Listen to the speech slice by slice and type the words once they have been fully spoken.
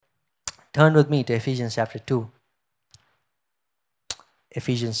Turn with me to Ephesians chapter 2.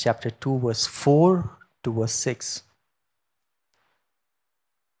 Ephesians chapter 2, verse 4 to verse 6.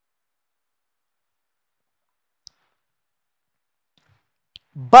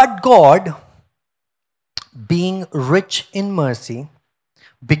 But God, being rich in mercy,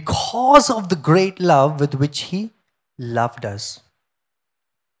 because of the great love with which He loved us,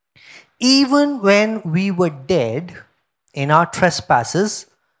 even when we were dead in our trespasses,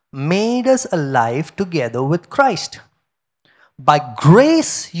 made us alive together with Christ. By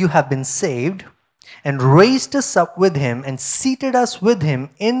grace you have been saved, and raised us up with Him, and seated us with Him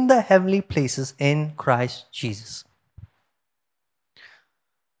in the heavenly places in Christ Jesus.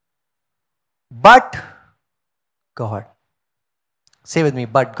 But God. Say with me,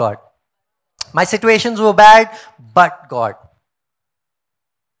 but God. My situations were bad, but God.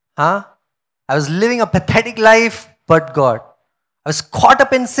 I was living a pathetic life, but God. I was caught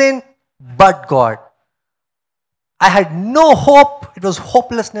up in sin, but God. I had no hope. It was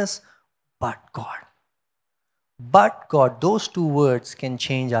hopelessness, but God. But God, those two words can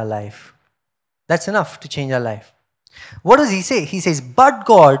change our life. That's enough to change our life. What does He say? He says, but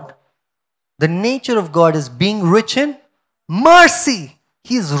God, the nature of God is being rich in mercy.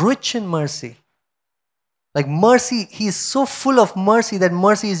 He is rich in mercy. Like mercy, He is so full of mercy that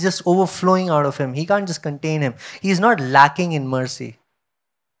mercy is just overflowing out of Him. He can't just contain Him. He is not lacking in mercy.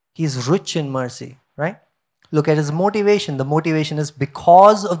 He is rich in mercy, right? Look at His motivation. The motivation is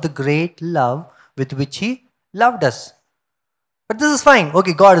because of the great love with which He loved us. But this is fine.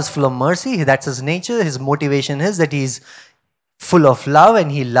 Okay, God is full of mercy. That's His nature. His motivation is that He's full of love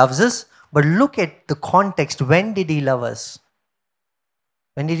and He loves us. But look at the context. When did He love us?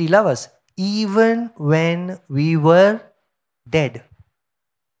 When did He love us? Even when we were dead.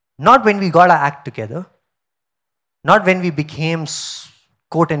 Not when we got our act together. Not when we became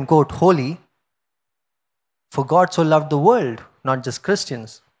quote unquote holy. For God so loved the world, not just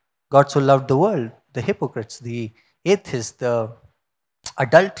Christians. God so loved the world, the hypocrites, the atheists, the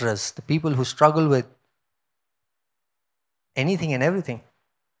adulterers, the people who struggle with anything and everything.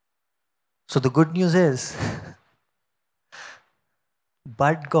 So the good news is,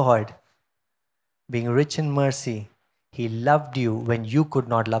 but God, being rich in mercy, He loved you when you could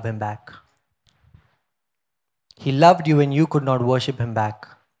not love Him back. He loved you when you could not worship Him back.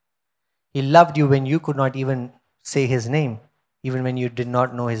 He loved you when you could not even say His name. Even when you did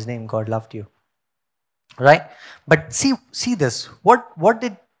not know His name, God loved you. Right? But see this. What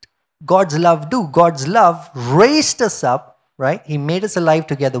did God's love do? God's love raised us up, right? He made us alive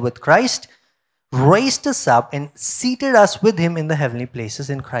together with Christ, raised us up and seated us with Him in the heavenly places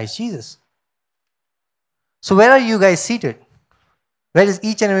in Christ Jesus. So where are you guys seated? Where is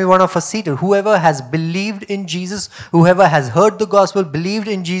each and every one of us seated? Whoever has believed in Jesus, whoever has heard the gospel, believed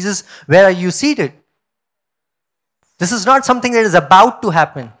in Jesus, where are you seated? This is not something that is about to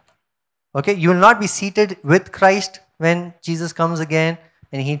happen. Okay, you will not be seated with Christ when Jesus comes again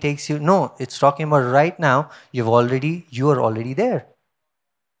and He takes you. No, it's talking about right now. You are already there.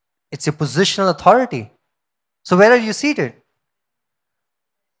 It's a positional authority. So where are you seated?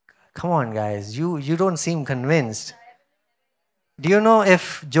 Come on, guys. You don't seem convinced. Do you know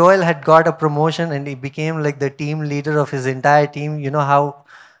if Joel had got a promotion and he became like the team leader of his entire team, you know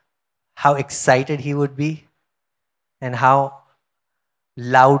how excited he would be? And how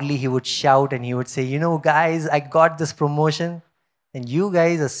loudly he would shout and he would say, you know, guys, I got this promotion and you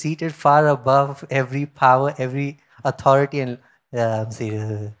guys are seated far above every power, every authority. And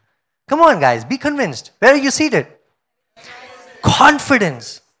come on, guys, be convinced. Where are you seated?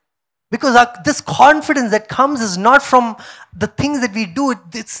 Confidence. Because this confidence that comes is not from the things that we do.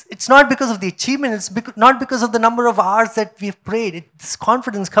 It's not because of the achievement. It's not because of the number of hours that we've prayed. This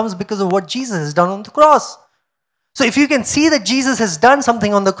confidence comes because of what Jesus has done on the cross. So if you can see that Jesus has done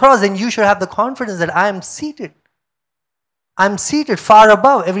something on the cross, then you should have the confidence that I am seated. I'm seated far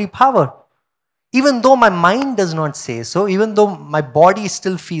above every power. Even though my mind does not say so, even though my body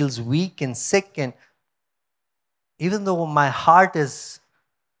still feels weak and sick, and even though my heart is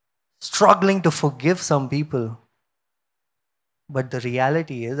struggling to forgive some people, but the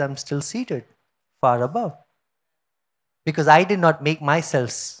reality is I'm still seated far above. Because I did not make myself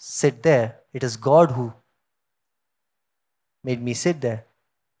sit there. It is God who made me sit there.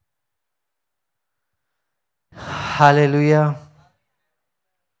 Hallelujah.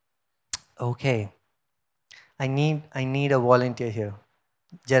 Okay. I need a volunteer here.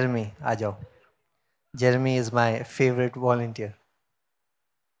 Jeremy, aa jao. Jeremy is my favorite volunteer.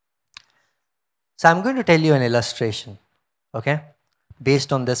 So I'm going to tell you an illustration, okay,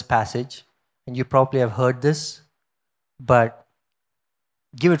 based on this passage. And you probably have heard this, but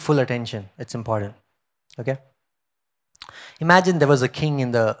Give it full attention. It's important. Okay? Imagine there was a king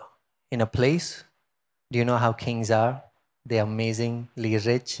in a place. Do you know how kings are? They're amazingly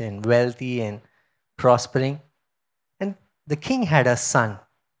rich and wealthy and prospering. And the king had a son.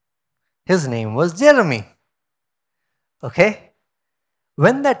 His name was Jeremy. Okay?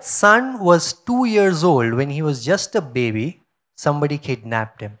 When that son was 2 years old, when he was just a baby, somebody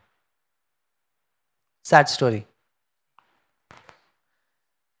kidnapped him. Sad story.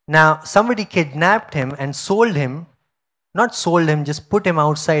 Now, somebody kidnapped him and sold him, not sold him, just put him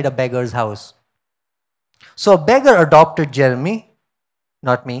outside a beggar's house. So a beggar adopted Jeremy,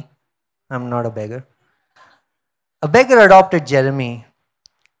 not me, I'm not a beggar. A beggar adopted Jeremy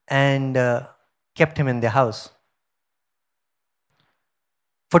and kept him in their house.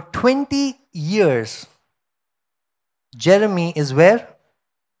 For 20 years, Jeremy is where?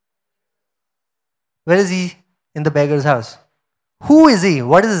 Where is he? In the beggar's house. Who is he?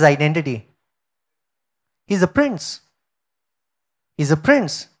 What is his identity? He's a prince. He's a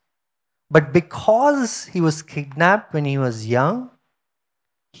prince. But because he was kidnapped when he was young,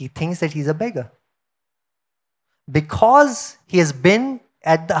 he thinks that he's a beggar. Because he has been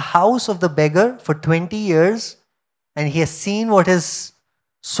at the house of the beggar for 20 years and he has seen what his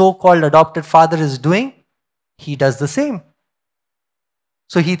so-called adopted father is doing, he does the same.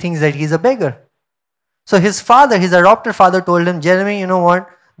 So he thinks that he's a beggar. So his father, his adopted father told him, Jeremy, you know what?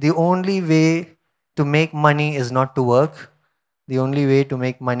 The only way to make money is not to work. The only way to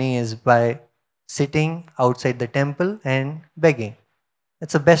make money is by sitting outside the temple and begging.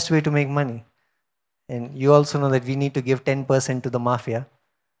 That's the best way to make money. And you also know that we need to give 10% to the mafia.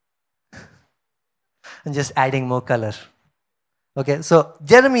 And just adding more color. Okay, so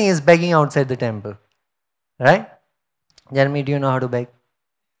Jeremy is begging outside the temple. Right? Jeremy, do you know how to beg?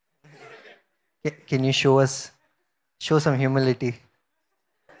 Can you show some humility?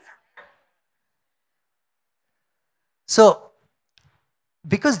 So,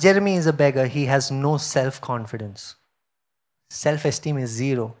 because Jeremy is a beggar, he has no self-confidence. Self-esteem is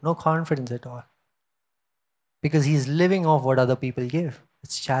zero, no confidence at all. Because he's living off what other people give.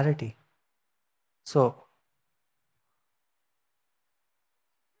 It's charity. So,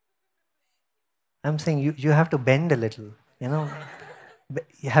 I'm saying you have to bend a little, you know.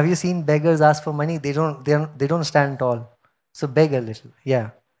 Have you seen beggars ask for money? They don't stand tall. So beg a little. Yeah.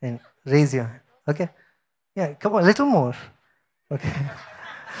 And raise your hand. Okay? Yeah, come on, a little more. Okay.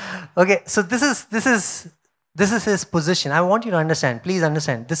 Okay, so this is his position. I want you to understand. Please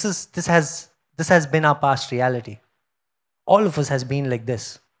understand. This has been our past reality. All of us has been like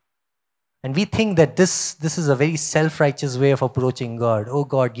this. And we think that this is a very self-righteous way of approaching God. Oh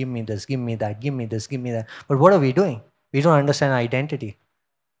God, give me this, give me that, give me this, give me that. But what are we doing? We don't understand our identity.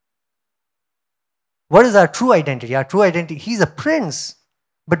 What is our true identity? Our true identity, he's a prince.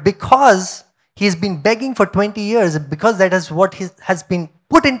 But because he's been begging for 20 years, because that is what has been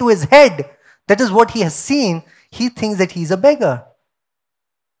put into his head, that is what he has seen, he thinks that he's a beggar.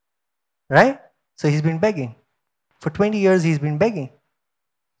 Right? So he's been begging. For 20 years, he's been begging.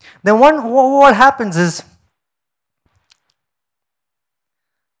 Then what happens is,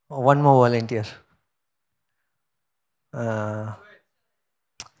 one more volunteer.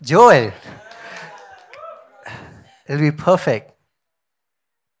 Joel. It'll be perfect.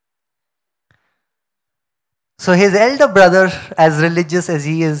 So his elder brother, as religious as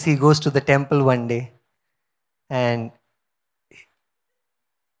he is, he goes to the temple one day. And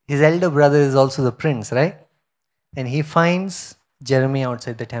his elder brother is also the prince, right? And he finds Jeremy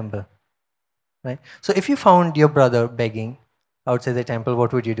outside the temple. Right? So if you found your brother begging outside the temple,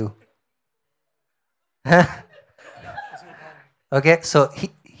 what would you do? Okay, so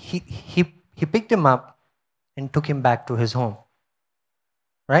he picked him up and took him back to his home.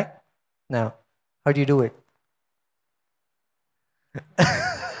 Right? Now, how do you do it?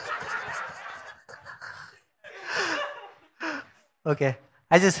 Okay,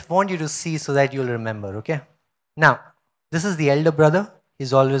 I just want you to see so that you'll remember, okay? Now, this is the elder brother.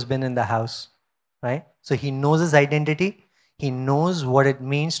 He's always been in the house, right? So he knows his identity. He knows what it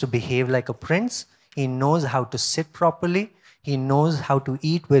means to behave like a prince. He knows how to sit properly. He knows how to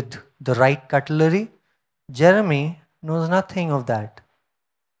eat with the right cutlery. Jeremy knows nothing of that.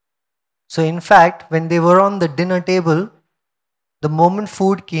 So in fact, when they were on the dinner table, the moment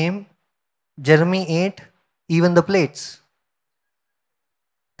food came, Jeremy ate even the plates.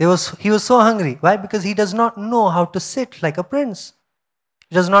 He was so hungry. Why? Because he does not know how to sit like a prince.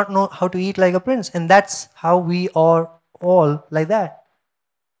 He does not know how to eat like a prince. And that's how we are all like that.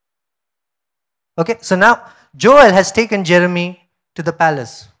 Okay, so now Joel has taken Jeremy to the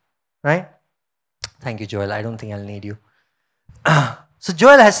palace. Right? Thank you, Joel. I don't think I'll need you. So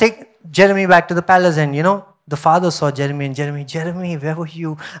Joel has taken Jeremy back to the palace, and the father saw Jeremy, and Jeremy, where were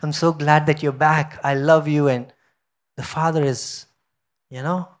you? I'm so glad that you're back. I love you. And the father is,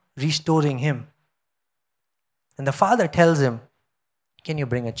 restoring him. And the father tells him, can you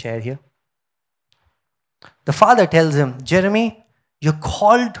bring a chair here? The father tells him, Jeremy, you're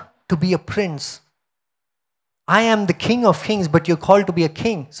called to be a prince. I am the king of kings, but you're called to be a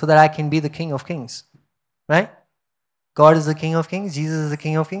king so that I can be the king of kings. Right? God is the king of kings. Jesus is the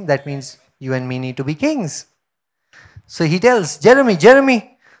king of kings. That means you and me need to be kings. So he tells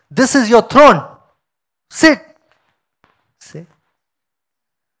Jeremy, this is your throne. Sit.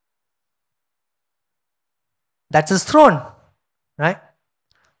 That's his throne. Right?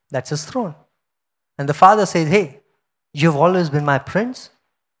 That's his throne. And the father says, hey, you've always been my prince.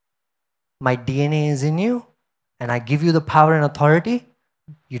 My DNA is in you. And I give you the power and authority.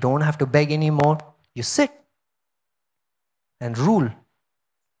 You don't have to beg anymore. You sit and rule.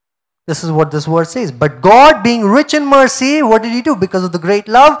 This is what this word says. But God, being rich in mercy, what did he do? Because of the great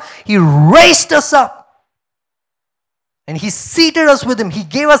love, he raised us up. And he seated us with him. He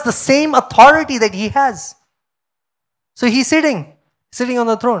gave us the same authority that he has. So he's sitting on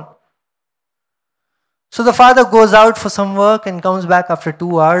the throne. So the father goes out for some work and comes back after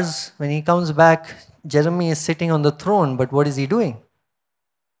 2 hours. When he comes back, Jeremy is sitting on the throne, but what is he doing?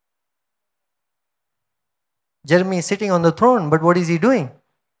 Jeremy is sitting on the throne, but what is he doing?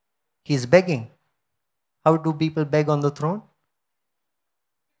 He's begging. How do people beg on the throne?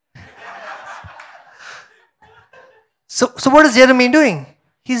 So what is Jeremy doing?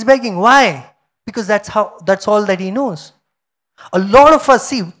 He's begging. Why? Because that's all that he knows. A lot of us,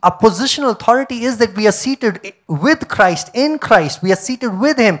 see, our positional authority is that we are seated with Christ, in Christ. We are seated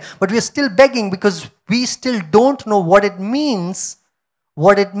with him, but we are still begging because we still don't know what it means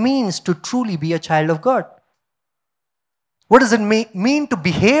to truly be a child of God. What does it mean to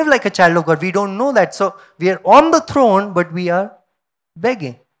behave like a child of God? We don't know that. So we are on the throne, but we are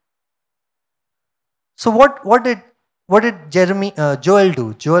begging. So what did Joel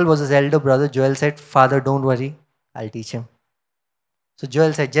do? Joel was his elder brother. Joel said, Father, don't worry. I'll teach him. So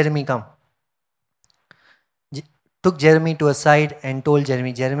Joel said, Jeremy, come. Took Jeremy to a side and told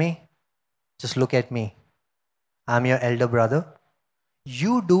Jeremy, just look at me. I'm your elder brother.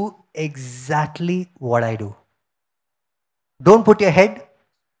 You do exactly what I do. Don't put your head,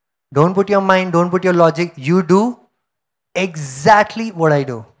 don't put your mind, don't put your logic. You do exactly what I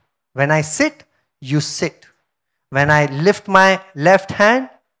do. When I sit, you sit. When I lift my left hand,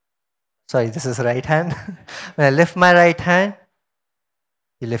 this is right hand. When I lift my right hand,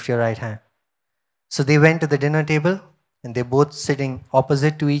 you lift your right hand. So they went to the dinner table and they're both sitting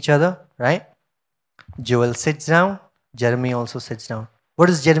opposite to each other, right? Joel sits down, Jeremy also sits down. What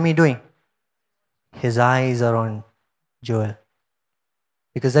is Jeremy doing? His eyes are on Joel.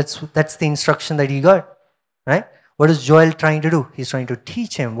 Because that's the instruction that he got, right? What is Joel trying to do? He's trying to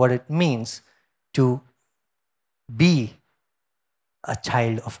teach him what it means to be a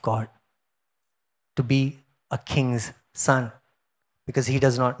child of God, to be a king's son, because he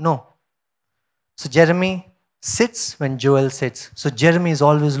does not know. So Jeremy sits when Joel sits. So Jeremy is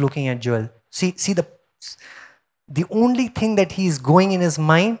always looking at Joel. See the only thing that he's going in his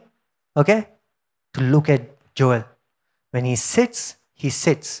mind, okay, to look at Joel. When he sits, he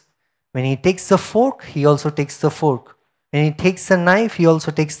sits. When he takes the fork, he also takes the fork. When he takes the knife, he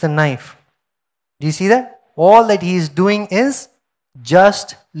also takes the knife. Do you see that? All that he is doing is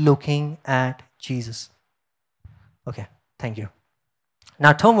just looking at Jesus. Okay, thank you.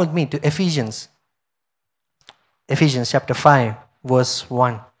 Now turn with me to Ephesians. Ephesians chapter 5, verse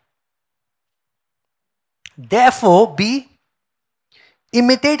 1. Therefore, be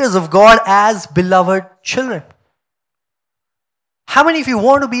imitators of God as beloved children. How many of you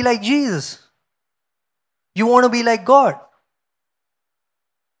want to be like Jesus? You want to be like God?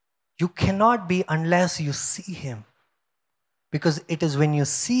 You cannot be unless you see him. Because it is when you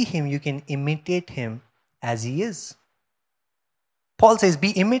see him, you can imitate him as he is. Paul says, be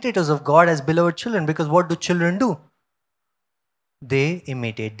imitators of God as beloved children. Because what do children do? They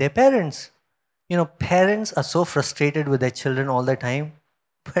imitate their parents. Parents are so frustrated with their children all the time.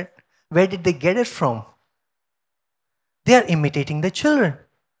 But where did they get it from? They are imitating their children.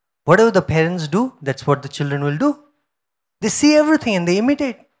 Whatever the parents do, that's what the children will do. They see everything and they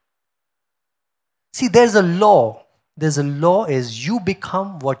imitate. See, there's a law. There's a law is you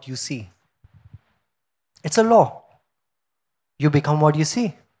become what you see. It's a law. You become what you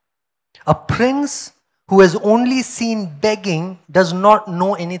see. A prince who has only seen begging does not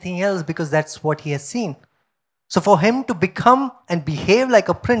know anything else because that's what he has seen. So for him to become and behave like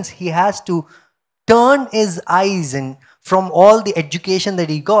a prince, he has to turn his eyes and from all the education that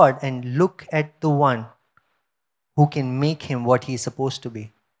he got and look at the one who can make him what he is supposed to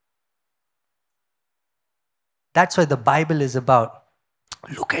be. That's why the Bible is about.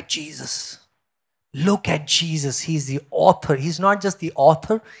 Look at Jesus. Look at Jesus. He's the author. He's not just the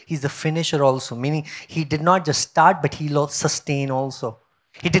author, he's the finisher also. Meaning he did not just start, but he'll sustain also.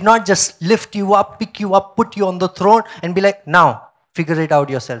 He did not just lift you up, pick you up, put you on the throne and be like, now, figure it out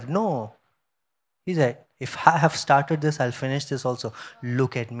yourself. No. He said, if I have started this, I'll finish this also.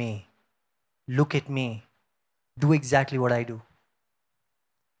 Look at me. Look at me. Do exactly what I do.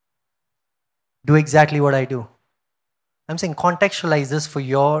 Do exactly what I do. I'm saying contextualize this for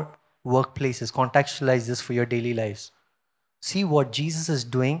your workplaces. Contextualize this for your daily lives. See what Jesus is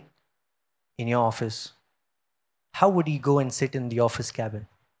doing in your office. How would he go and sit in the office cabin?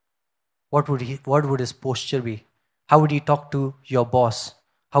 What would his posture be? How would he talk to your boss?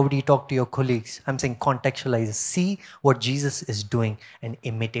 How would he talk to your colleagues? I'm saying contextualize. See what Jesus is doing and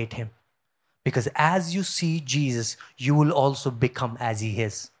imitate him. Because as you see Jesus, you will also become as he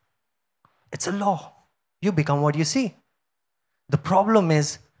is. It's a law. You become what you see. The problem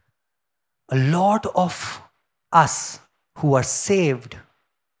is, a lot of us who are saved,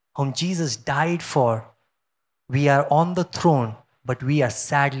 whom Jesus died for, we are on the throne, but we are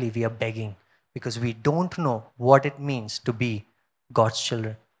begging because we don't know what it means to be God's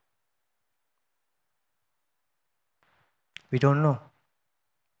children. We don't know.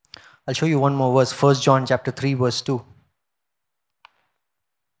 I'll show you one more verse. 1 John chapter 3 verse 2.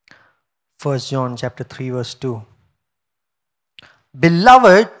 1 John chapter 3 verse 2.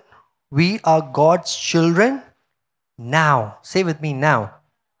 Beloved, we are God's children now. Say with me, now.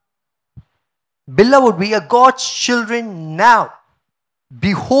 Beloved, we are God's children now,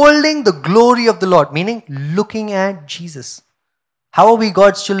 beholding the glory of the Lord, meaning looking at Jesus. How are we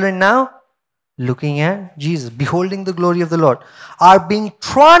God's children now? Looking at Jesus, beholding the glory of the Lord. Are being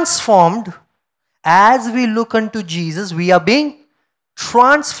transformed as we look unto Jesus. We are being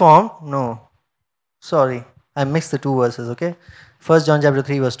transformed. No, sorry, I mixed the two verses, okay? 1 John chapter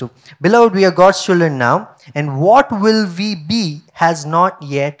 3 verse 2. Beloved, we are God's children now, and what will we be has not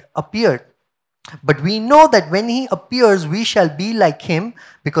yet appeared. But we know that when he appears, we shall be like him,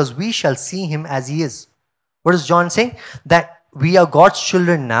 because we shall see him as he is. What is John saying? That we are God's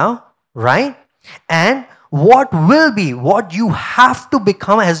children now, right? And what will be, what you have to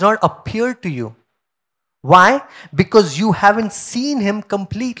become has not appeared to you. Why? Because you haven't seen him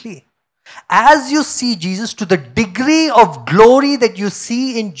completely. As you see Jesus, to the degree of glory that you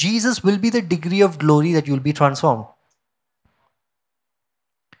see in Jesus will be the degree of glory that you will be transformed.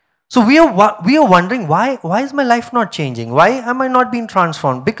 So we are wondering, why is my life not changing? Why am I not being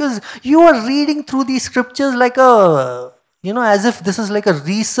transformed? Because you are reading through these scriptures like as if this is like a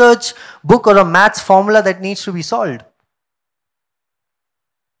research book or a maths formula that needs to be solved.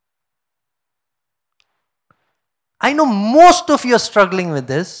 I know most of you are struggling with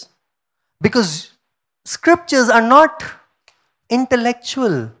this because scriptures are not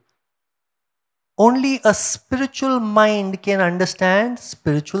intellectual. Only a spiritual mind can understand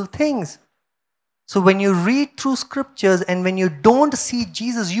spiritual things. So when you read through scriptures and when you don't see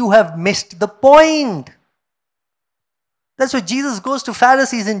Jesus, you have missed the point. That's why Jesus goes to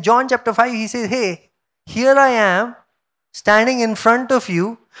Pharisees in John chapter 5. He says, hey, here I am standing in front of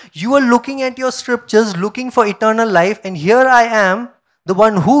you. You are looking at your scriptures, looking for eternal life. And here I am, the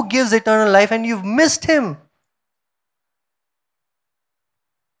one who gives eternal life, and you've missed him.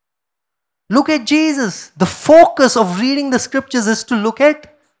 Look at Jesus. The focus of reading the scriptures is to look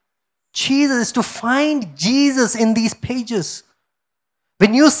at Jesus, is to find Jesus in these pages.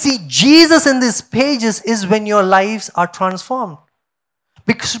 When you see Jesus in these pages is when your lives are transformed.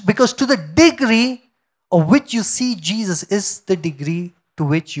 Because to the degree of which you see Jesus is the degree to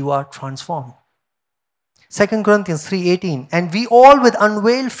which you are transformed. 2 Corinthians 3:18. And we all with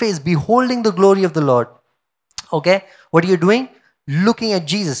unveiled face beholding the glory of the Lord. Okay, what are you doing? Looking at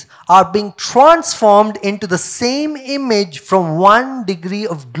Jesus, are being transformed into the same image from one degree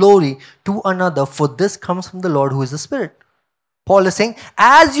of glory to another, for this comes from the Lord who is the Spirit. Paul is saying,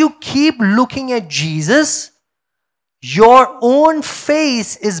 as you keep looking at Jesus, your own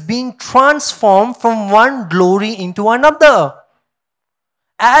face is being transformed from one glory into another.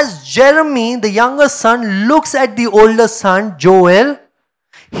 As Jeremy, the younger son, looks at the older son, Joel,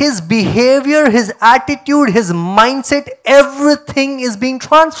 his behavior, his attitude, his mindset, everything is being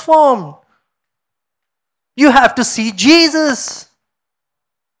transformed. You have to see Jesus.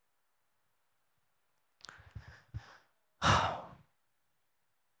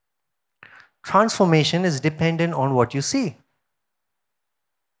 Transformation is dependent on what you see.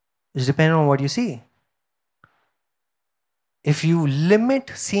 It's dependent on what you see. If you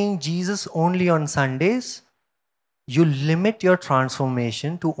limit seeing Jesus only on Sundays, you limit your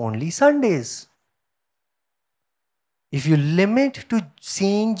transformation to only Sundays. If you limit to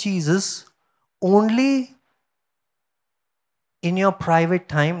seeing Jesus only in your private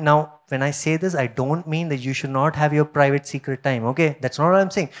time, now when I say this, I don't mean that you should not have your private secret time, okay? That's not what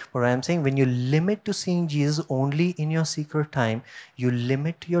I'm saying. What I'm saying, when you limit to seeing Jesus only in your secret time, you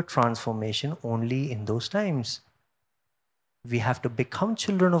limit your transformation only in those times. We have to become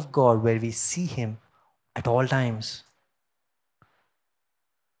children of God where we see Him at all times.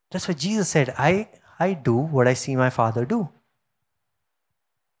 That's what Jesus said, I do what I see my Father do.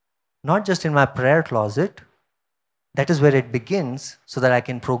 Not just in my prayer closet. That is where it begins, so that I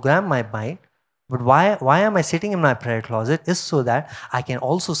can program my mind. But why am I sitting in my prayer closet? Is so that I can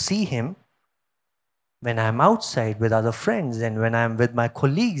also see Him when I'm outside with other friends and when I'm with my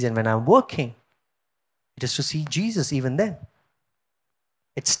colleagues and when I'm working. It is to see Jesus even then.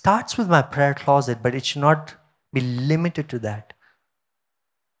 It starts with my prayer closet, but it should not be limited to that.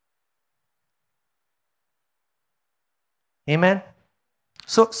 Amen?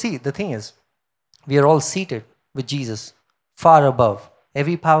 So, see, the thing is, we are all seated with Jesus far above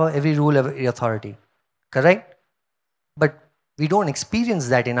every power, every rule, every authority. Correct? But we don't experience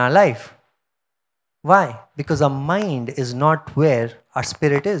that in our life. Why? Because our mind is not where our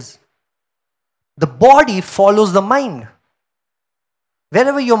spirit is. The body follows the mind.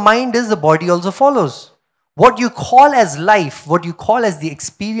 Wherever your mind is, the body also follows. What you call as life, what you call as the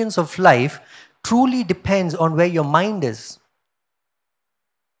experience of life, truly depends on where your mind is.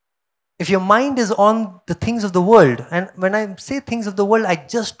 If your mind is on the things of the world, and when I say things of the world, I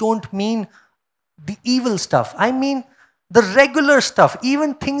just don't mean the evil stuff. I mean the regular stuff,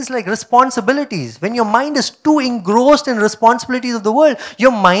 even things like responsibilities. When your mind is too engrossed in responsibilities of the world,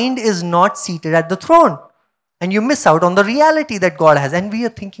 your mind is not seated at the throne. And you miss out on the reality that God has. And we are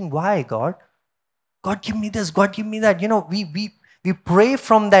thinking, why, God? God, give me this. God, give me that. You know, we pray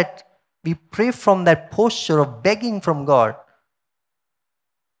from that. We pray from that posture of begging from God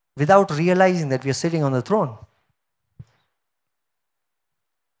without realizing that we are sitting on the throne.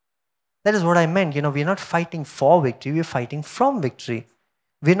 That is what I meant. You know, we're not fighting for victory. We're fighting from victory.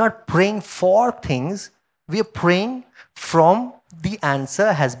 We're not praying for things. We're praying from the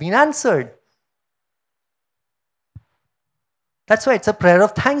answer has been answered. That's why it's a prayer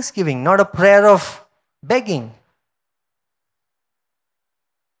of thanksgiving, not a prayer of begging.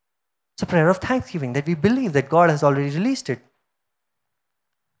 It's a prayer of thanksgiving that we believe that God has already released it.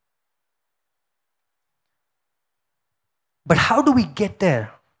 But how do we get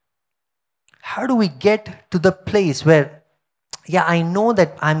there? How do we get to the place where, yeah, I know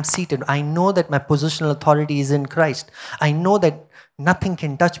that I'm seated. I know that my positional authority is in Christ. I know that nothing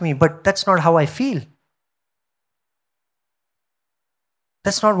can touch me, but that's not how I feel.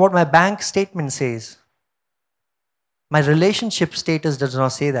 That's not what my bank statement says. My relationship status does not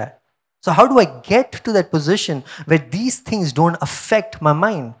say that. So how do I get to that position where these things don't affect my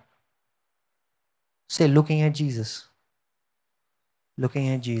mind? Say, looking at Jesus. Looking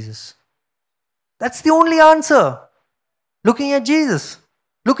at Jesus. That's the only answer. Looking at Jesus.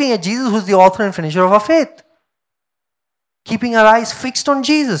 Looking at Jesus, who's the author and finisher of our faith. Keeping our eyes fixed on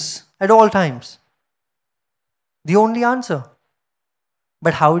Jesus at all times. The only answer.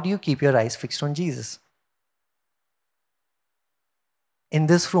 But how do you keep your eyes fixed on Jesus? In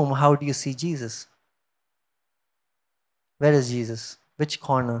this room, how do you see Jesus? Where is Jesus? Which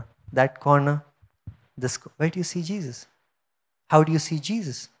corner? That corner? Where do you see Jesus? How do you see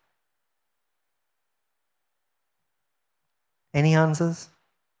Jesus? Any answers?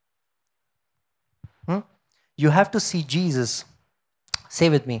 You have to see Jesus. Say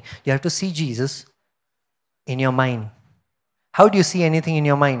with me. You have to see Jesus in your mind. How do you see anything in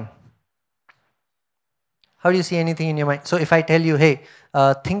your mind? How do you see anything in your mind? So if I tell you, hey,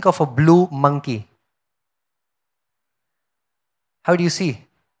 think of a blue monkey. How do you see?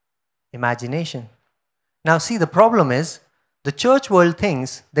 Imagination. Now see, the problem is, the church world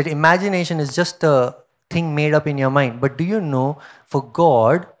thinks that imagination is just a thing made up in your mind. But do you know, for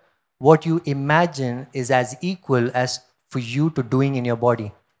God, what you imagine is as equal as for you to doing in your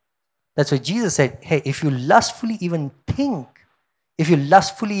body. That's why Jesus said, hey, if you lustfully even think, if you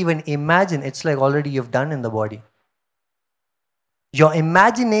lustfully even imagine, it's like already you've done in the body. Your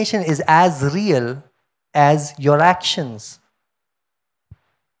imagination is as real as your actions.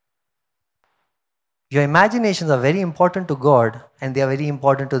 Your imaginations are very important to God and they are very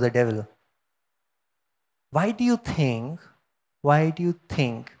important to the devil. Why do you think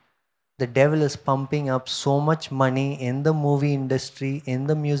the devil is pumping up so much money in the movie industry, in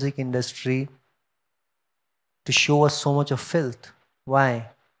the music industry, to show us so much of filth. Why?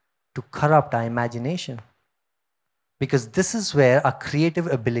 To corrupt our imagination. Because this is where our creative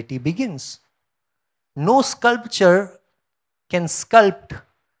ability begins. No sculpture can sculpt,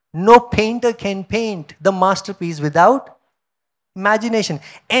 no painter can paint the masterpiece without imagination.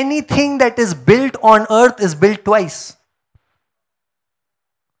 Anything that is built on earth is built twice.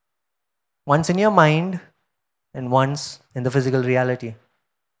 Once in your mind and once in the physical reality.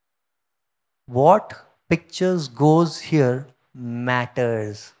 What pictures goes here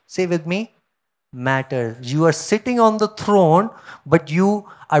matters. Say with me, matters. You are sitting on the throne, but you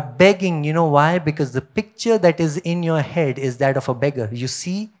are begging. You know why? Because the picture that is in your head is that of a beggar. You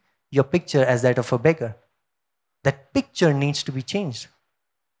see your picture as that of a beggar. That picture needs to be changed.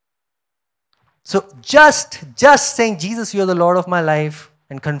 So just saying, Jesus, you are the Lord of my life,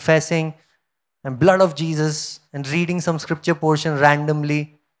 and confessing, and blood of Jesus, and reading some scripture portion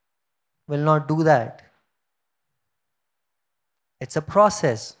randomly will not do that. It's a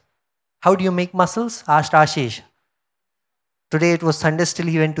process. How do you make muscles? Asked Ashish. Today it was Sunday, still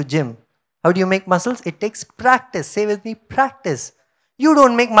he went to gym. How do you make muscles? It takes practice. Say with me, practice. You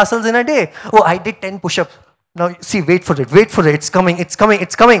don't make muscles in a day. Oh, I did 10 push-ups. Now see, wait for it. It's coming.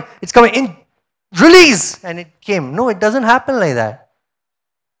 In, release. And it came. No, it doesn't happen like that.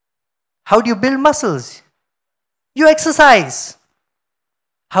 How do you build muscles? You exercise.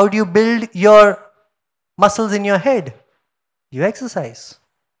 How do you build your muscles in your head? You exercise.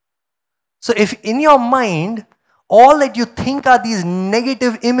 So if in your mind, all that you think are these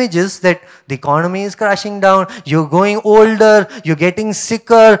negative images that the economy is crashing down, you're going older, you're getting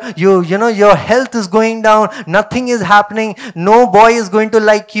sicker, your health is going down, nothing is happening, no boy is going to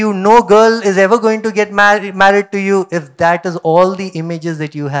like you, no girl is ever going to get married to you. If that is all the images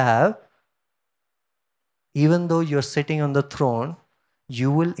that you have, even though you're sitting on the throne,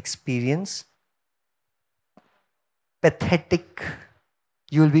 you will experience pathetic.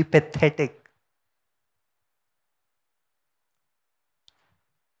 You will be pathetic.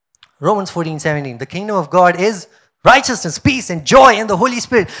 Romans 14:17. The kingdom of God is righteousness, peace, and joy in the Holy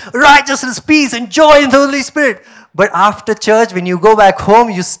Spirit. Righteousness, peace, and joy in the Holy Spirit. But after church, when you go back home,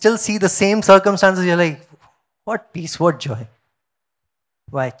 you still see the same circumstances. You're like, what peace, what joy?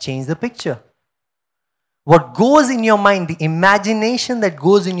 Why? Change the picture. What goes in your mind, the imagination that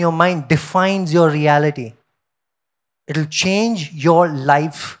goes in your mind defines your reality. It will change your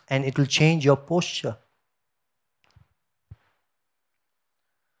life and it will change your posture.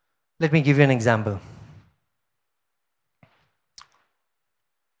 Let me give you an example.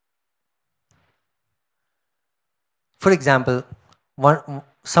 For example,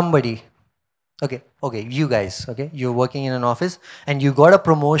 somebody, okay, you guys, okay, you're working in an office and you got a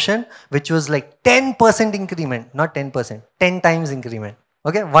promotion which was like 10% increment, not 10%, 10 times increment.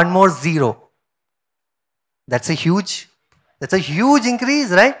 Okay, one more zero. That's a huge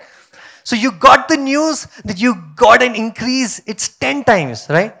increase, right? So you got the news that you got an increase, it's 10 times,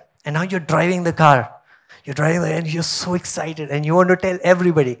 right? And now you're driving the car. You're driving and you're so excited and you want to tell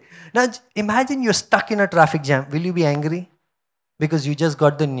everybody. Now imagine you're stuck in a traffic jam. Will you be angry? Because you just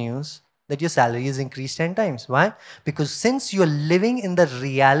got the news that your salary is increased 10 times. Why? Because since you're living in the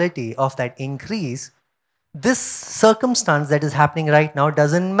reality of that increase, this circumstance that is happening right now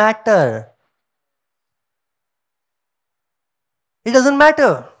doesn't matter. It doesn't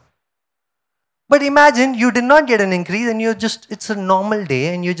matter. But imagine you did not get an increase and it's a normal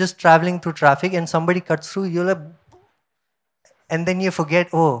day and you're just traveling through traffic and somebody cuts through, you're like, and then you forget,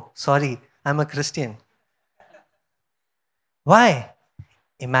 oh, sorry, I'm a Christian. Why?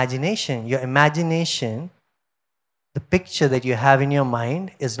 Imagination. Your imagination, the picture that you have in your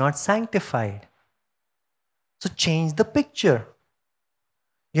mind is not sanctified. So change the picture.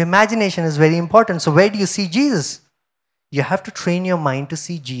 Your imagination is very important. So where do you see Jesus? You have to train your mind to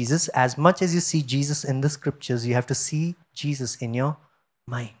see Jesus as much as you see Jesus in the scriptures. You have to see Jesus in your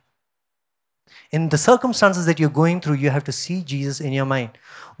mind. In the circumstances that you're going through, you have to see Jesus in your mind.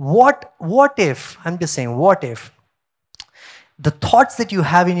 What if, I'm just saying, what if the thoughts that you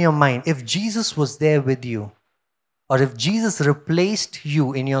have in your mind, if Jesus was there with you, or if Jesus replaced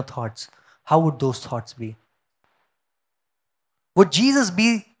you in your thoughts, how would those thoughts be? Would Jesus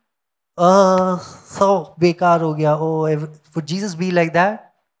be so bekar ho gaya? Oh, would Jesus be like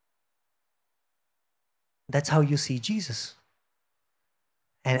that? That's how you see Jesus.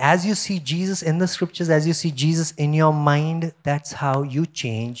 And as you see Jesus in the scriptures, as you see Jesus in your mind, that's how you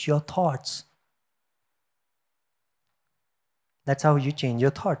change your thoughts. That's how you change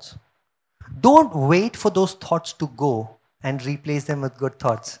your thoughts. Don't wait for those thoughts to go and replace them with good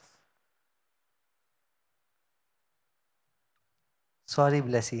thoughts. Sorry,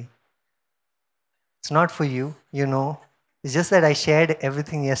 Blessy. It's not for you, you know. It's just that I shared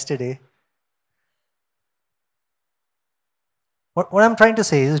everything yesterday. What I'm trying to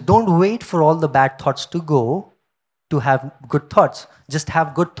say is don't wait for all the bad thoughts to go to have good thoughts. Just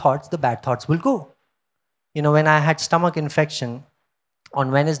have good thoughts, the bad thoughts will go. You know, when I had stomach infection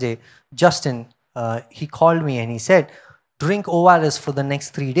on Wednesday, Justin, he called me and he said, drink ORS for the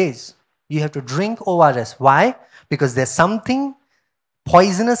next 3 days. You have to drink ORS. Why? Because there's something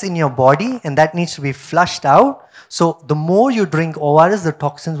poisonous in your body and that needs to be flushed out. So the more you drink ORS, the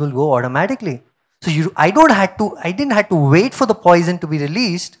toxins will go automatically. So I didn't have to wait for the poison to be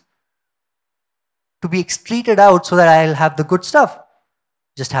released, to be excreted out so that I'll have the good stuff.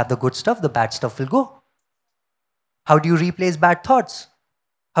 Just have the good stuff, the bad stuff will go. How do you replace bad thoughts?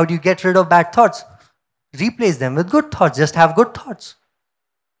 How do you get rid of bad thoughts? Replace them with good thoughts. Just have good thoughts.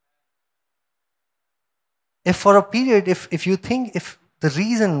 If for a period, if you think, if the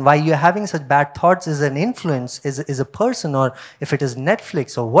reason why you're having such bad thoughts is an influence, is a person, or if it is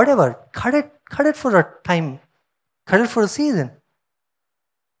Netflix or whatever, cut it for a time. Cut it for a season.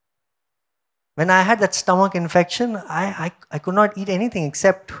 When I had that stomach infection, I could not eat anything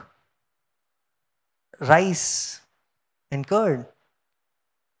except rice and curd.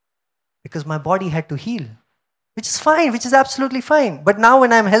 Because my body had to heal. Which is fine, which is absolutely fine. But now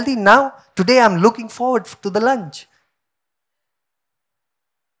when I'm healthy, today I'm looking forward to the lunch.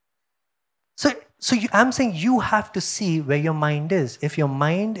 I'm saying you have to see where your mind is. If your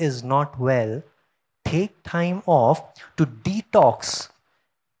mind is not well, take time off to detox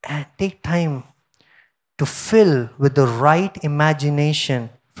and take time to fill with the right imagination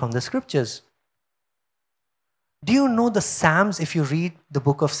from the scriptures. Do you know the Psalms? If you read the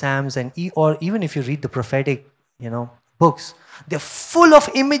book of Psalms or even if you read the prophetic, books, they're full of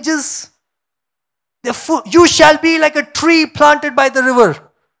images. They're full. You shall be like a tree planted by the river.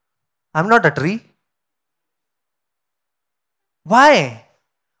 I'm not a tree. Why?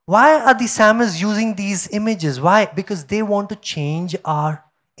 Why are the psalmists using these images? Why? Because they want to change our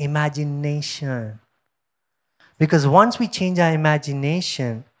imagination. Because once we change our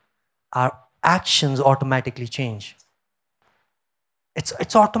imagination, our actions automatically change.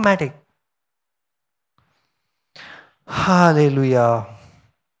 It's automatic. Hallelujah.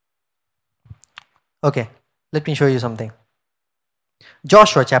 Okay, let me show you something.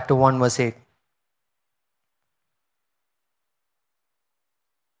 Joshua chapter 1 verse 8.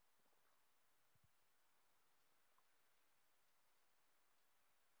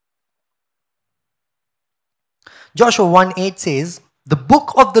 Joshua 1:8 says, the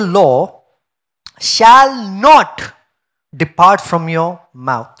book of the law shall not depart from your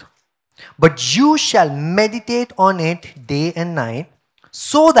mouth, but you shall meditate on it day and night,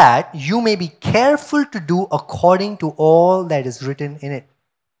 so that you may be careful to do according to all that is written in it.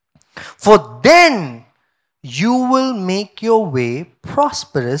 For then you will make your way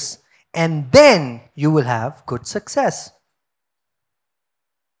prosperous, and then you will have good success.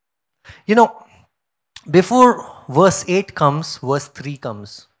 Before verse 8 comes, verse 3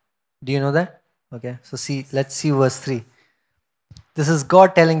 comes. Do you know that? Okay, so let's see verse 3. This is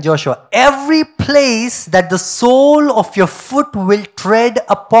God telling Joshua, every place that the sole of your foot will tread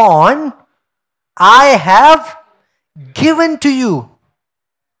upon, I have given to you.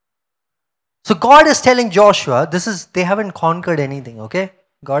 So God is telling Joshua, they haven't conquered anything, okay?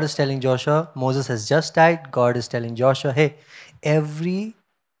 God is telling Joshua, Moses has just died. God is telling Joshua, hey, every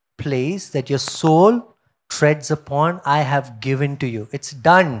place that your soul treads upon, I have given to you. It's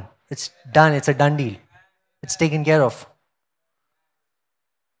done. It's done. It's a done deal. It's taken care of.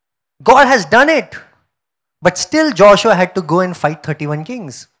 God has done it. But still Joshua had to go and fight 31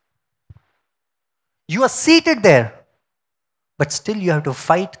 kings. You are seated there. But still you have to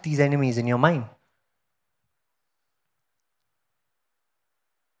fight these enemies in your mind.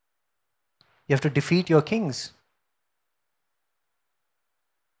 You have to defeat your kings.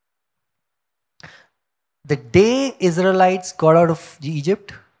 The day Israelites got out of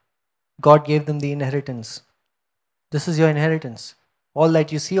Egypt, God gave them the inheritance. This is your inheritance. All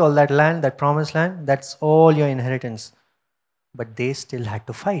that you see, all that land, that promised land, that's all your inheritance. But they still had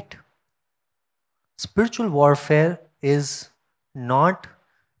to fight. Spiritual warfare is not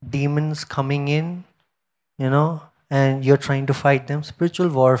demons coming in, and you're trying to fight them. Spiritual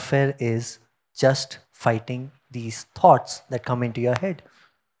warfare is just fighting these thoughts that come into your head.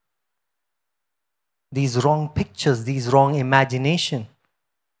 These wrong pictures, these wrong imagination.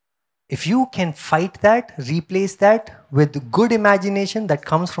 If you can fight that, replace that with good imagination that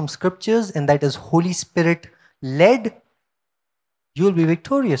comes from scriptures and that is Holy Spirit led, you will be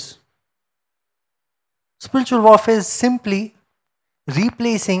victorious. Spiritual warfare is simply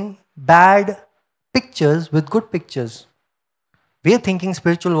replacing bad pictures with good pictures. We are thinking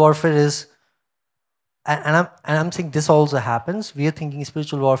spiritual warfare is, and I'm saying this also happens. We are thinking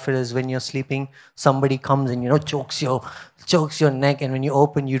spiritual warfare is when you're sleeping, somebody comes and chokes your neck, and when you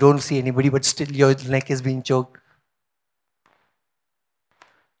open, you don't see anybody, but still your neck is being choked.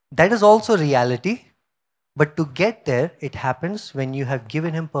 That is also reality, but to get there, it happens when you have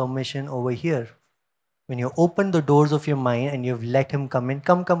given him permission over here. When you open the doors of your mind and you've let him come in,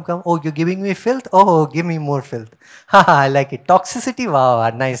 come, come, come. Oh, you're giving me filth? Oh, give me more filth. Haha, I like it. Toxicity? Wow,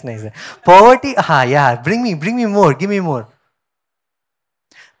 nice, nice. Poverty? Yeah, bring me more, give me more.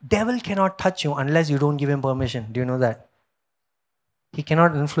 Devil cannot touch you unless you don't give him permission. Do you know that? He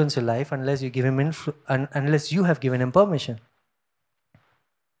cannot influence your life unless you give him unless you have given him permission.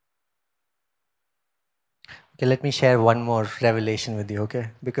 Okay, let me share one more revelation with you,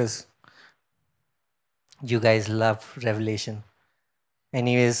 okay? Because you guys love revelation.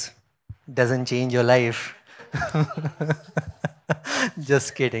 Anyways, doesn't change your life.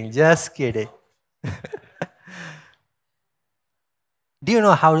 Just kidding, just kidding. Do you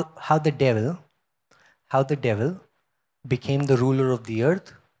know how the devil became the ruler of the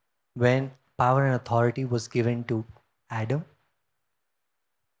earth when power and authority was given to Adam?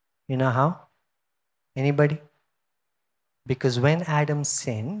 You know how? Anybody? Because when Adam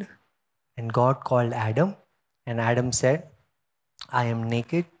sinned and God called Adam and Adam said, I am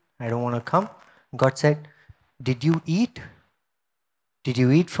naked, I don't want to come. God said, did you eat? Did you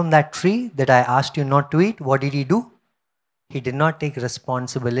eat from that tree that I asked you not to eat? What did he do? He did not take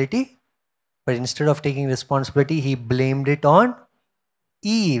responsibility, but instead of taking responsibility, he blamed it on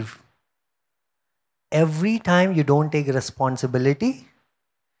Eve. Every time you don't take responsibility,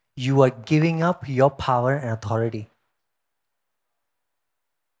 you are giving up your power and authority.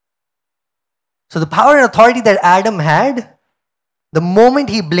 So the power and authority that Adam had, the moment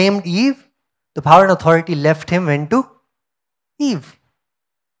he blamed Eve, the power and authority left him, went to Eve.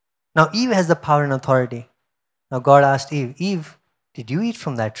 Now Eve has the power and authority. Now God asked Eve, Eve, did you eat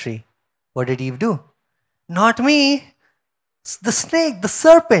from that tree? What did Eve do? Not me. It's the snake, the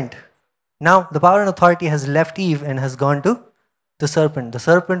serpent. Now the power and authority has left Eve and has gone to the serpent. The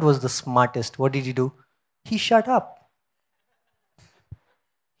serpent was the smartest. What did he do? He shut up.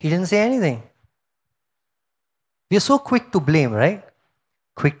 He didn't say anything. We are so quick to blame, right?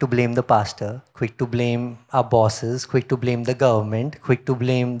 Quick to blame the pastor, quick to blame our bosses, quick to blame the government, quick to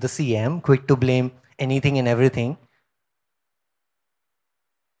blame the CM, quick to blame anything and everything.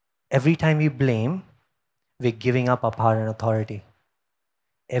 Every time we blame, we're giving up our power and authority.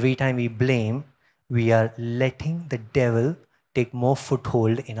 Every time we blame, we are letting the devil take more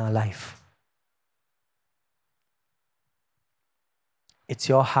foothold in our life. It's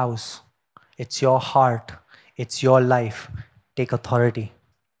your house. It's your heart. It's your life. Take authority.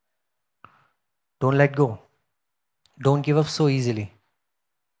 Don't let go. Don't give up so easily.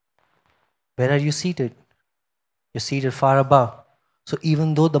 Where are you seated? You're seated far above. So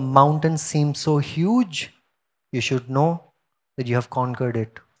even though the mountain seems so huge, you should know that you have conquered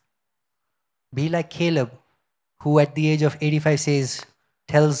it. Be like Caleb, who at the age of 85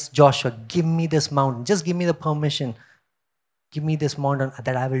 tells Joshua, give me this mountain. Just give me the permission. Give me this mountain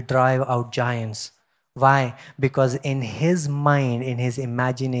that I will drive out giants. Why? Because in his mind, in his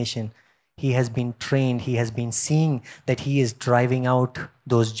imagination, he has been trained, he has been seeing that he is driving out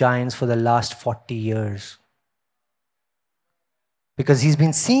those giants for the last 40 years. Because he's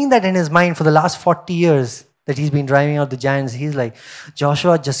been seeing that in his mind for the last 40 years, that he's been driving out the giants. He's like,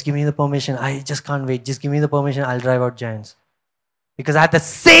 Joshua, just give me the permission. I just can't wait. Just give me the permission. I'll drive out giants. Because I have the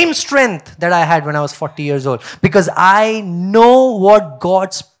same strength that I had when I was 40 years old. Because I know what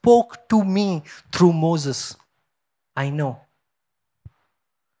God spoke to me through Moses. I know.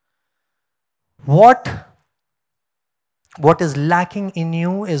 What is lacking in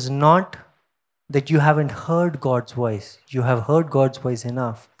you is not that you haven't heard God's voice. You have heard God's voice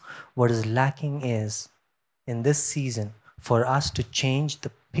enough. What is lacking is, in this season, for us to change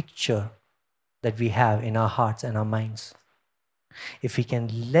the picture that we have in our hearts and our minds. If we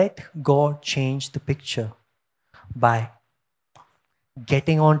can let God change the picture by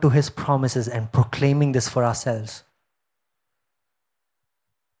getting onto His promises and proclaiming this for ourselves.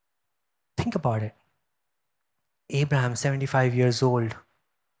 Think about it. Abraham, 75 years old.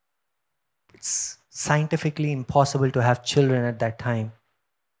 It's scientifically impossible to have children at that time.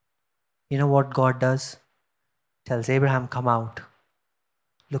 You know what God does? Tells Abraham, come out.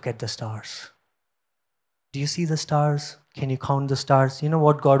 Look at the stars. Do you see the stars? Can you count the stars? You know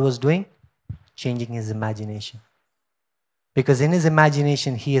what God was doing? Changing his imagination. Because in his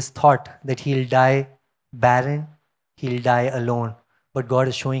imagination, he has thought that he'll die barren, he'll die alone. But God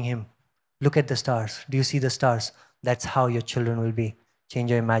is showing him, Look at the stars. Do you see the stars? That's how your children will be.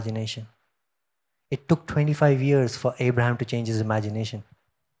 Change your imagination. It took 25 years for Abraham to change his imagination.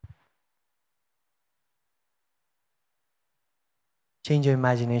 Change your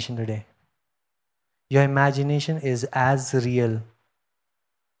imagination today. Your imagination is as real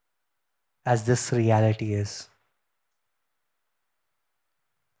as this reality is.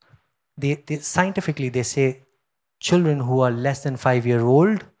 Scientifically, they say children who are less than 5 years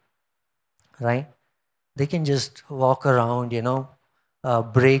old, right? They can just walk around,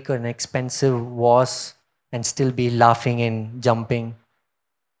 break an expensive vase and still be laughing and jumping.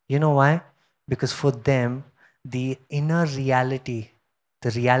 You know why? Because for them, the inner reality,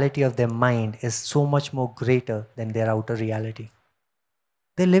 the reality of their mind is so much more greater than their outer reality.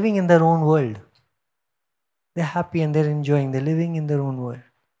 They're living in their own world. They're happy and they're enjoying. They're living in their own world.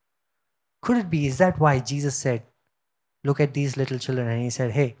 Could it be, is that why Jesus said, look at these little children, and he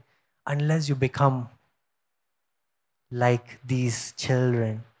said, hey, unless you become like these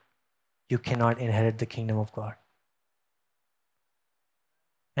children, you cannot inherit the kingdom of God.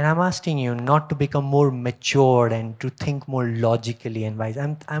 And I'm asking you not to become more matured and to think more logically and wise.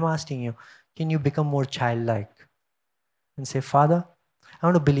 I'm asking you, can you become more childlike and say, Father, I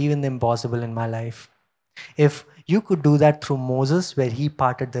want to believe in the impossible in my life. If you could do that through Moses, where he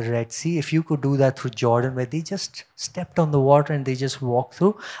parted the Red Sea, if you could do that through Jordan, where they just stepped on the water and they just walked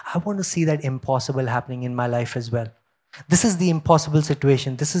through, I want to see that impossible happening in my life as well. This is the impossible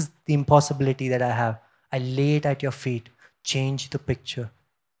situation. This is the impossibility that I have. I lay it at your feet. Change the picture.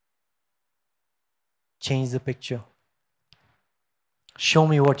 Change the picture. Show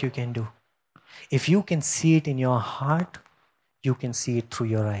me what you can do. If you can see it in your heart, you can see it through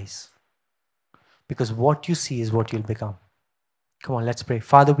your eyes. Because what you see is what you'll become. Come on, let's pray.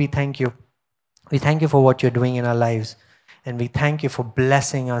 Father, we thank you. We thank you for what you're doing in our lives. And we thank you for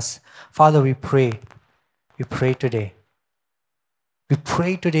blessing us. Father, we pray. We pray today. We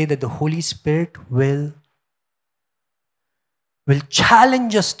pray today that the Holy Spirit will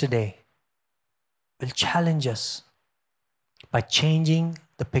challenge us today. Will challenge us by changing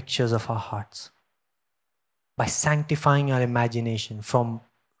the pictures of our hearts. By sanctifying our imagination from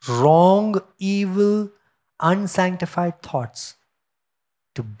wrong, evil, unsanctified thoughts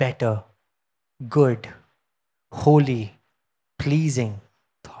to better, good, holy, pleasing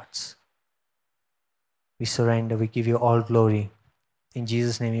thoughts. We surrender. We give you all glory. In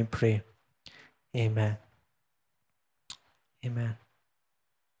Jesus' name we pray. Amen. Amen.